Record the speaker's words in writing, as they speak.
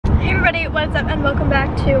everybody, what's up and welcome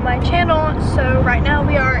back to my channel. So right now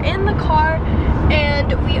we are in the car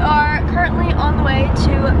and we are currently on the way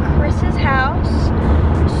to Chris's house.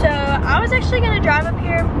 So I was actually going to drive up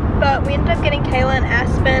here, but we ended up getting Kayla and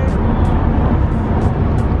Aspen.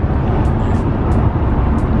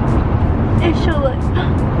 And she'll look,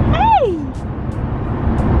 hey!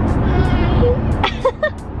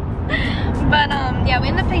 But yeah, we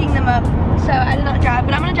ended up picking them up. So I did not drive,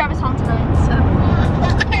 but I'm going to drive us home tonight, so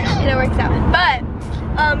it works out. But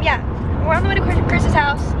yeah, we're on the way to Chris's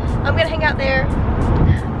house. I'm gonna hang out there.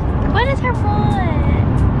 What is her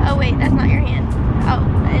one? Oh wait, that's not your hand. Oh,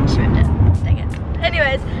 and she moved it. Dang it.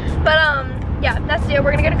 Anyways, but yeah, that's the deal.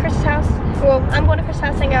 We're gonna go to Chris's house. Well, I'm going to Chris's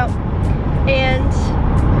house, hang out, and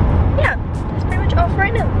yeah, that's pretty much all for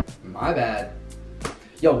right now. My bad.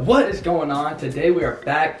 Yo, what is going on? Today we are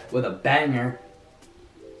back with a banger.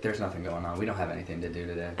 There's nothing going on. We don't have anything to do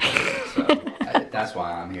today. So that's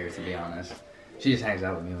why I'm here, to be honest. She just hangs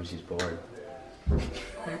out with me when she's bored.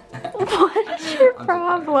 What is your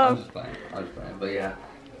problem? I'm just playing. But yeah,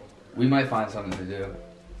 we might find something to do.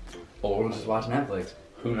 Or we'll just watch Netflix.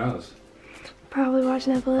 Who knows? Probably watch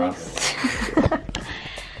Netflix.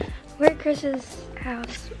 We're at Chris's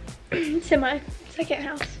house. Second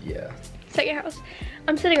house. Yeah. Second house.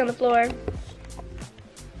 I'm sitting on the floor.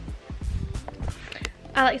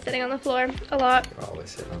 I like sitting on the floor a lot. You're always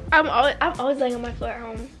sitting on. I'm always laying on my floor at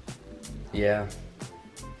home. Yeah.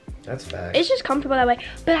 That's fact. It's just comfortable that way.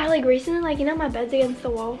 But I like recently, like, you know, my bed's against the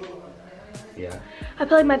wall. Yeah. I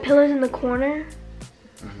put like my pillows in the corner.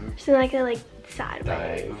 Mm-hmm. So like they're like sideways.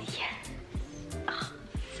 Diagonal. Yes. Oh,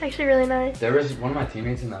 it's actually really nice. There was one of my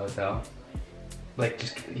teammates in the hotel. Like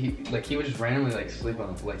he would just randomly like sleep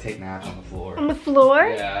on the take naps on the floor. On the floor?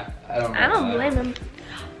 Yeah. I don't know. I don't blame him.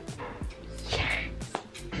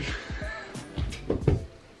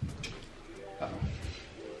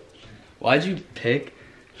 Why'd you pick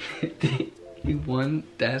the one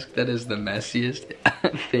desk that is the messiest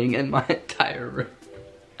thing in my entire room?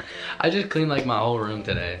 I just cleaned like my whole room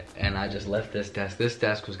today and I just left this desk. This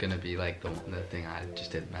desk was gonna be like the thing I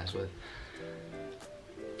just didn't mess with.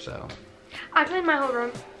 So. I cleaned my whole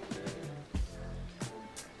room.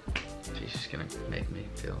 She's just gonna make me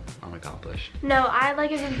feel unaccomplished. No, I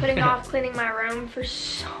like have been putting off cleaning my room for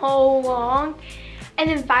so long. And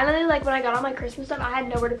then finally, like when I got all my Christmas stuff, I had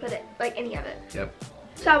nowhere to put it, like any of it. Yep.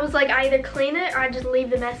 So I was like, I either clean it or I just leave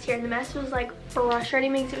the mess here. And the mess was like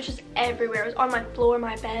frustrating me because it was just everywhere. It was on my floor,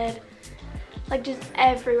 my bed, like just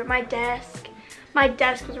everywhere. My desk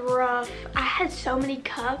was rough. I had so many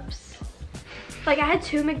cups. Like I had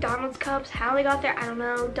 2 McDonald's cups. How they got there, I don't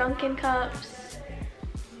know. Dunkin' cups.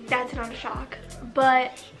 That's not a shock,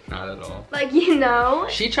 but not at all. Like, you know.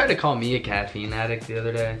 She tried to call me a caffeine addict the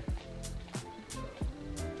other day.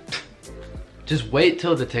 Just wait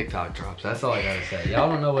till the TikTok drops. That's all I gotta say. Y'all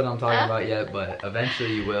don't know what I'm talking about yet, but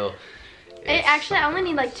eventually you will. Actually, I only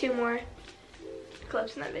need like 2 more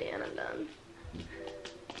clips in that video and I'm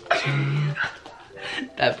done.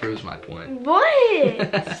 That proves my point.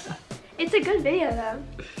 What? It's a good video though.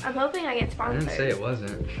 I'm hoping I get sponsored. I didn't say it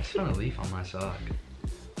wasn't. I just found a leaf on my sock.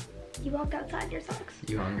 You walked outside in your socks.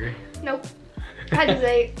 You hungry? Nope. I just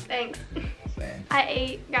ate. Thanks. Same. I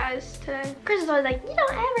ate, guys, today. Chris is always like, you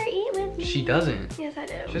don't ever eat with me. She doesn't. Yes, I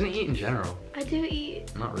do. She doesn't eat in general. I do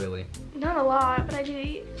eat. Not really. Not a lot, but I do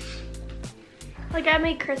eat. Like, I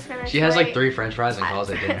made Chris finish. She has like 3 French fries and calls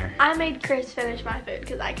it dinner. I made Chris finish my food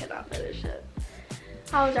because I could not finish it.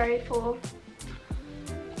 I was already full.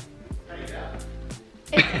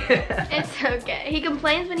 It's okay. He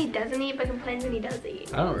complains when he doesn't eat, but complains when he does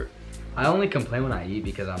eat. I only complain when I eat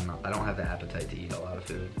because I don't have the appetite to eat a lot of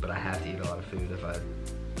food, but I have to eat a lot of food if I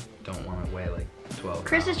don't want to weigh like 12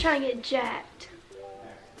 Chris pounds. is trying to get jacked.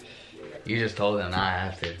 You just told him, nah, I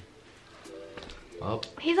have to. Well,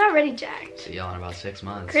 he's already jacked. see y'all in about 6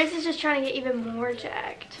 months. Chris is just trying to get even more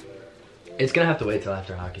jacked. It's gonna have to wait till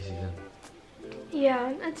after hockey season.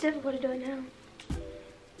 Yeah, it's difficult to do it now.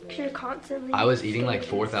 Cause you're constantly. I was eating like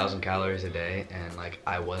 4,000 calories a day and like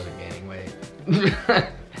I wasn't gaining weight.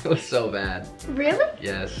 It was so bad. Really?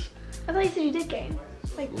 Yes. I thought you said you did gain.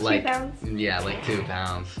 Like 2 pounds? Yeah, like 2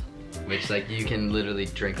 pounds. Which like you can literally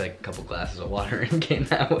drink like a couple glasses of water and gain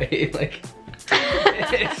that weight. Like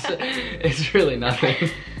it's really nothing.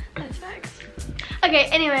 That's facts. Okay,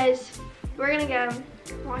 anyways, we're gonna go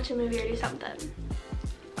watch a movie or do something.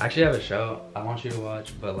 I actually have a show I want you to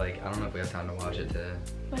watch, but like I don't know if we have time to watch it today.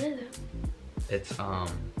 What is it?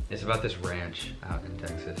 It's about this ranch out in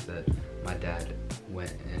Texas that my dad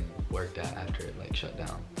went and worked at after it like shut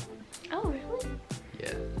down. Oh, really?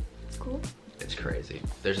 Yeah. That's cool. It's crazy.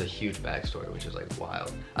 There's a huge backstory, which is like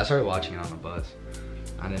wild. I started watching it on the bus.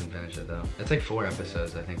 I didn't finish it though. It's like 4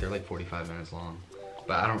 episodes, I think. They're like 45 minutes long.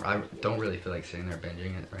 But I don't really feel like sitting there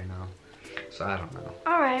binging it right now. So I don't know.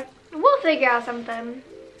 Alright. We'll figure out something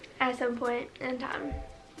at some point in time.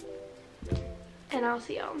 And I'll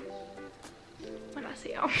see y'all when I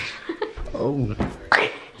see y'all. Oh.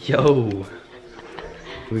 Yo.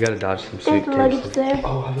 We gotta dodge some There's luggage suitcases. there.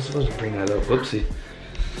 Oh, I was supposed to bring that up. Whoopsie.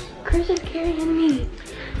 Chris is carrying me.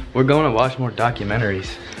 We're going to watch more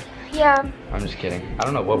documentaries. Yeah. I'm just kidding. I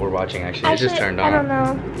don't know what we're watching actually. It just turned on. I don't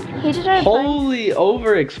know. He just started playing. Holy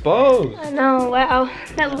overexposed. I know, wow.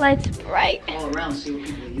 That light's bright. All around, see what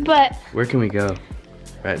people use. But Where can we go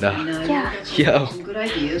right now? yeah. Yo. Some good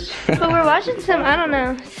ideas. But we're watching some, I don't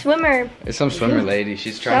know, swimmer. It's some swimmer lady.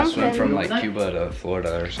 She's trying to swim Something. from like Cuba to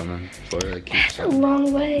Florida or something. Florida to Cuba. That's a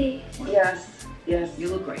long way. Yes. Yes. You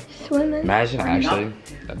look great. Swimming. Imagine actually.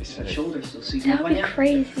 That'd be sick. Shoulders still see That would be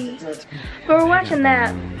crazy. But we're watching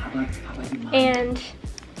that. How about you, Mom? And,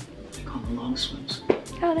 They call them long swims.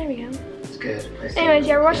 oh, there we go. It's good. Anyways,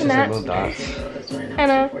 yeah, we're watching Just like that. little dots. That's right. I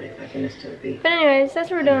know. 45 minutes to be. But anyways, that's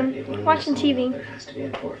what we're doing. Watching TV. There has to be a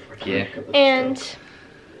port for Yeah. And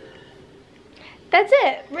that's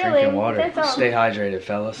it, really. Drinking water. That's all. Stay hydrated,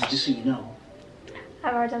 fellas. Just so you know, I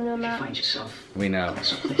have a hard time doing if you that. find yourself We know.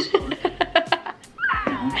 someplace foreign,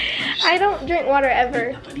 I don't drink water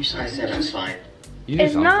ever. up on your side. I said that's fine. You do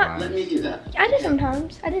It's not- sometimes. Let me do that. I do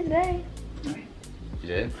sometimes. I did today. Alright. You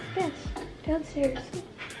did? Yes. Downstairs.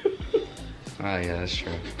 Oh yeah, that's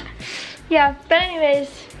true. Yeah, but anyways.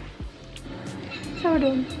 That's how we're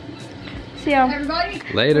doing. See y'all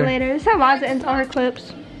Later. later. This is how Liza ends all her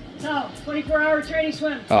clips. No, 24-hour training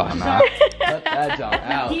swim. Oh no. Cut that jump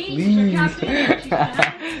out, please.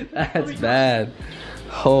 That's bad.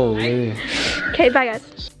 Holy. Okay, bye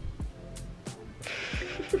guys.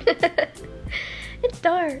 It's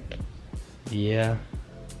dark. Yeah.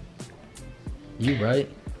 You right.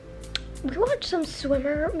 We watched some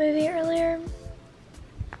swimmer movie earlier.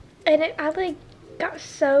 And I like got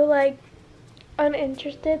so like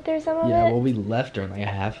uninterested through some of Yeah, it. well we left during like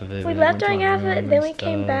half of it. We like, left went to during our half of it, room then and we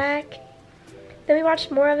came stuff. back. Then we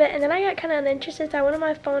watched more of it, and then I got kind of uninterested, so I went on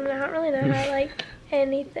my phone, and I don't really know how, like,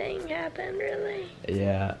 anything happened, really.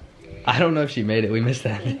 Yeah. I don't know if she made it. We missed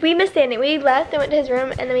that. We missed the ending. We left and went to his room,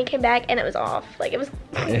 and then we came back, and it was off. Like, it was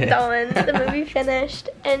done. The movie finished,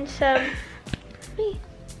 and so,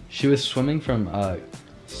 She was swimming from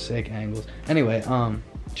sick angles. Anyway,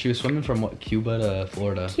 she was swimming from what, Cuba to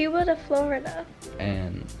Florida, Cuba to Florida.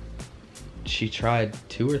 and she tried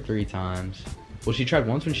 2 or 3 times. Well, she tried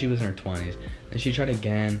once when she was in her 20s, and she tried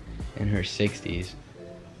again in her 60s.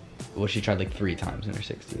 Well, she tried like 3 times in her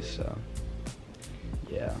 60s, so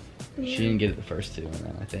yeah. She didn't get it the first 2, and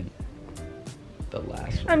then I think the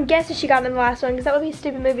last one. I'm guessing she got in the last one, because that would be a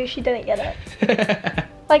stupid movie if she didn't get it.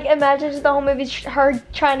 Like, imagine just the whole movie's her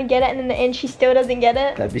trying to get it, and in the end she still doesn't get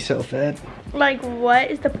it. That'd be so fed. Like, what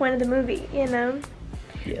is the point of the movie, you know?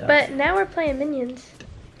 Yeah. But now we're playing Minions.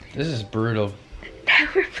 This is brutal. Now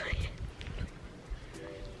we're playing.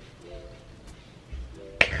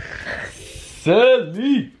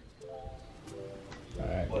 Sally!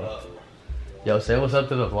 Alright. What up? Yo, say what's up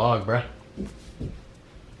to the vlog, bruh.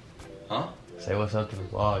 Huh? Say what's up to the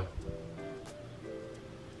vlog.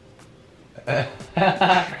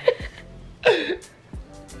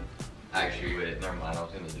 Actually, wait, never mind. I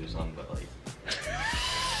was gonna do something, but like.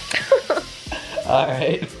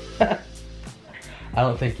 Alright. I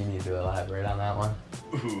don't think you need to elaborate on that one.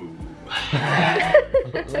 Ooh.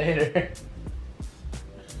 Later.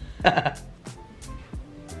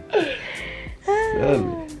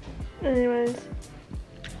 Sally. Anyways.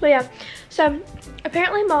 But yeah. So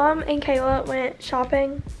apparently Mom and Kayla went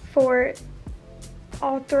shopping for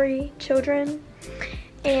all 3 children.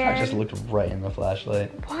 And I just looked right in the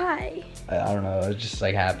flashlight. why? I don't know, it just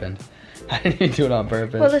like happened. I didn't even do it on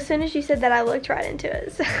purpose. Well, as soon as you said that, I looked right into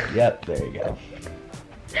it. So. Yep, there you go.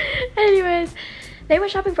 Anyways, they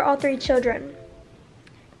went shopping for all 3 children.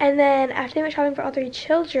 And then after they went shopping for all 3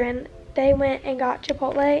 children, they went and got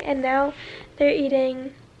Chipotle, and now they're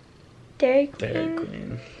eating Dairy Queen. Dairy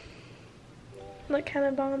Queen. Look, kind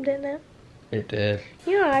of bombed, didn't it? It did.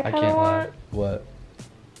 You know what I I kind of can't lie. want? What?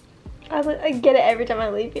 I get it every time I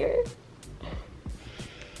leave here.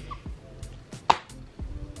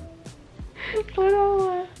 What do I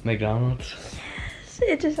want? McDonald's?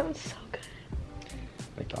 It just sounds so good.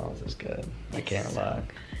 McDonald's is good. I can't so lie.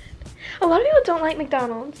 A lot of people don't like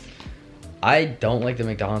McDonald's. I don't like the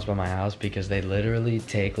McDonald's by my house because they literally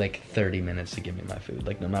take like 30 minutes to give me my food,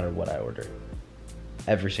 like no matter what I order.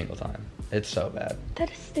 Every single time. It's so bad.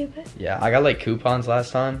 That is stupid. Yeah, I got like coupons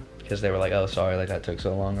last time because they were like, oh, sorry, like that took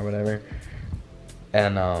so long or whatever.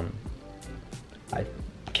 And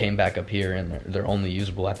came back up here and they're only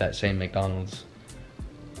usable at that same McDonald's.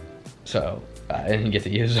 So I didn't get to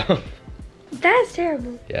use them. That's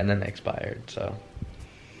terrible. Yeah, and then they expired, so.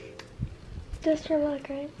 Just your luck,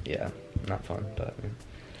 right? Yeah, not fun, but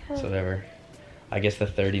Oh. it's whatever. I guess the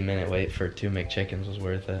 30-minute wait for 2 McChickens was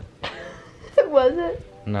worth it. Was it?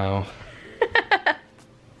 No.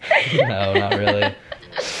 No, not really.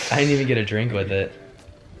 I didn't even get a drink with it.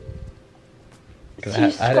 'Cause So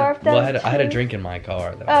you scarfed out I had a too? drink in my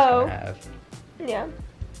car that I was gonna have. Yeah.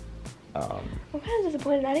 I'm kind of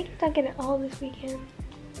disappointed. I didn't get Dunkin' at all this weekend.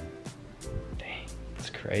 Dang, it's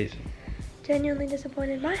crazy. Genuinely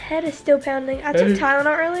disappointed. My head is still pounding. I took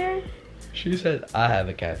Tylenol earlier. She said I have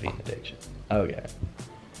a caffeine addiction. Okay.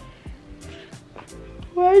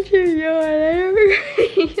 Why'd you yawn? I never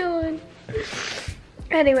yawn.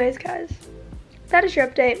 Anyways, guys, that is your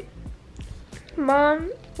update.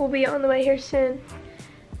 Mom will be on the way here soon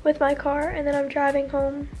with my car, and then I'm driving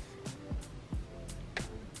home.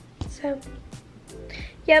 So,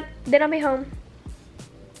 yep, then I'll be home.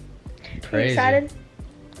 Are you Crazy. excited?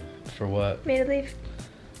 For what? Me to leave?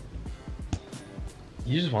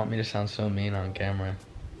 You just want me to sound so mean on camera.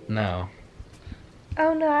 No.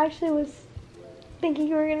 Oh no, I actually was thinking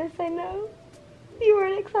you were gonna say no. You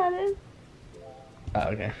weren't excited. Oh,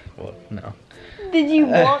 okay. Well, no. Did you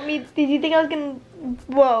want me? Did you think I was gonna?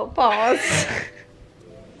 Whoa, pause.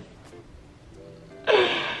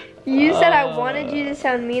 You said I wanted you to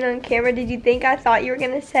sound mean on camera. Did you think I thought you were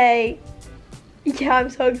gonna say, yeah, I'm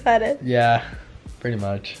so excited? Yeah, pretty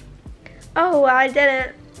much. Oh, well, I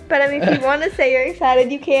didn't. But I mean, if you want to say you're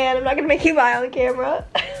excited, you can. I'm not gonna make you lie on camera.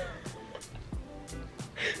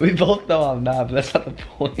 We both know I'm not, but that's not the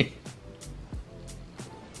point.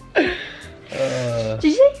 Did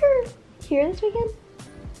you say you're here this weekend?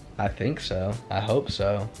 I think so. I hope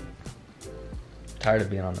so. Tired of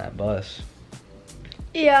being on that bus.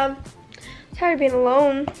 Yeah. Tired of being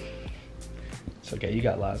alone. It's okay, you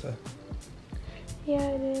got Liza. Yeah,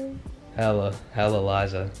 I do. Hella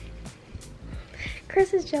Liza.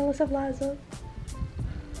 Chris is jealous of Liza.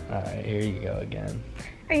 Alright, here you go again.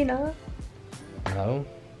 Are you not? No?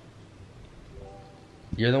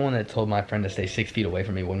 You're the one that told my friend to stay 6 feet away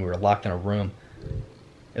from me when we were locked in a room.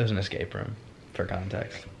 It was an escape room, for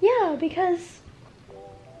context. Yeah, because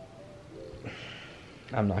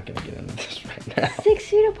I'm not gonna get into this right now. 6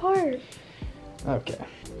 feet apart. Okay.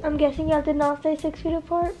 I'm guessing y'all did not stay 6 feet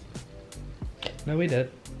apart. No, we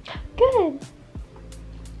did. Good.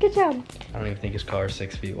 Good job. I don't even think his car is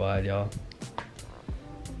 6 feet wide, y'all.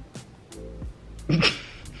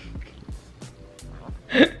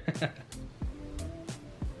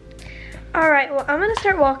 Alright, well, I'm gonna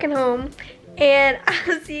start walking home, and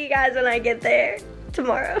I'll see you guys when I get there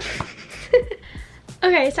tomorrow.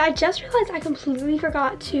 Okay, so I just realized I completely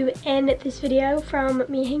forgot to end this video from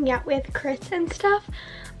me hanging out with Chris and stuff.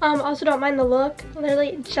 Also, don't mind the look.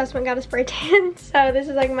 Literally just went and got a spray tan, so this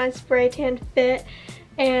is like my spray tan fit.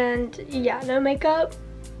 And yeah, no makeup,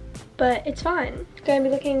 but it's fine. Gonna be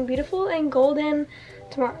looking beautiful and golden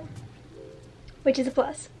tomorrow, which is a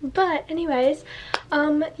plus. But anyways,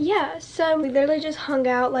 yeah, so we literally just hung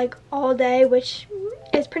out like all day, which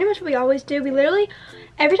is pretty much what we always do. We literally,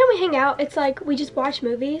 every time we hang out, it's like we just watch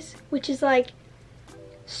movies, which is like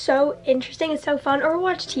so interesting. It's so fun. Or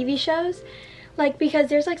watch TV shows. Like, because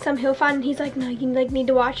there's like some he'll find and he's like, no, you like need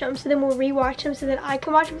to watch them. So then we'll rewatch them so that I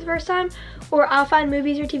can watch them the first time. Or I'll find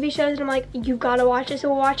movies or TV shows and I'm like, you've got to watch it, so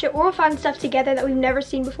we'll watch it. Or we'll find stuff together that we've never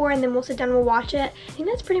seen before and then we'll sit down and we'll watch it. I think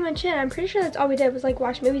that's pretty much it. I'm pretty sure that's all we did was like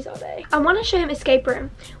watch movies all day. I want to show him Escape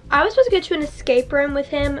Room. I was supposed to go to an escape room with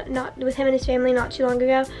him, not with him and his family not too long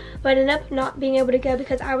ago, but I ended up not being able to go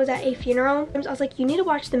because I was at a funeral. I was like, you need to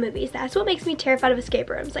watch the movies. That's what makes me terrified of escape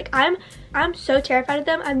rooms. Like, I'm so terrified of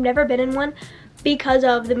them. I've never been in one because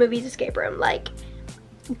of the movie's escape room. Like,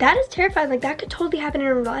 that is terrifying. Like, that could totally happen in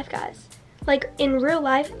real life, guys. Like, in real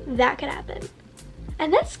life, that could happen.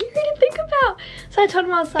 And that's scary to think about. So I told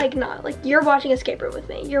him, I was like, nah, like, you're watching Escape Room with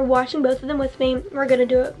me. You're watching both of them with me. We're gonna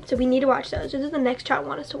do it. So we need to watch those. This is the next show I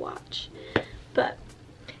want us to watch. But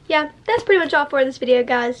yeah, that's pretty much all for this video,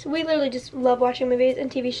 guys. We literally just love watching movies and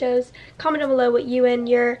TV shows. Comment down below what you and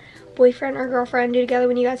your boyfriend or girlfriend do together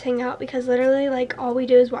when you guys hang out, because literally, like, all we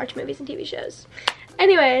do is watch movies and TV shows.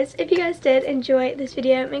 Anyways, if you guys did enjoy this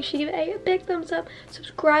video, make sure you give it a big thumbs up,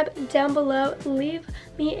 subscribe down below, leave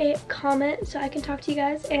me a comment so I can talk to you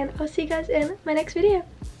guys, and I'll see you guys in my next video.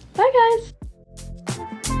 Bye, guys!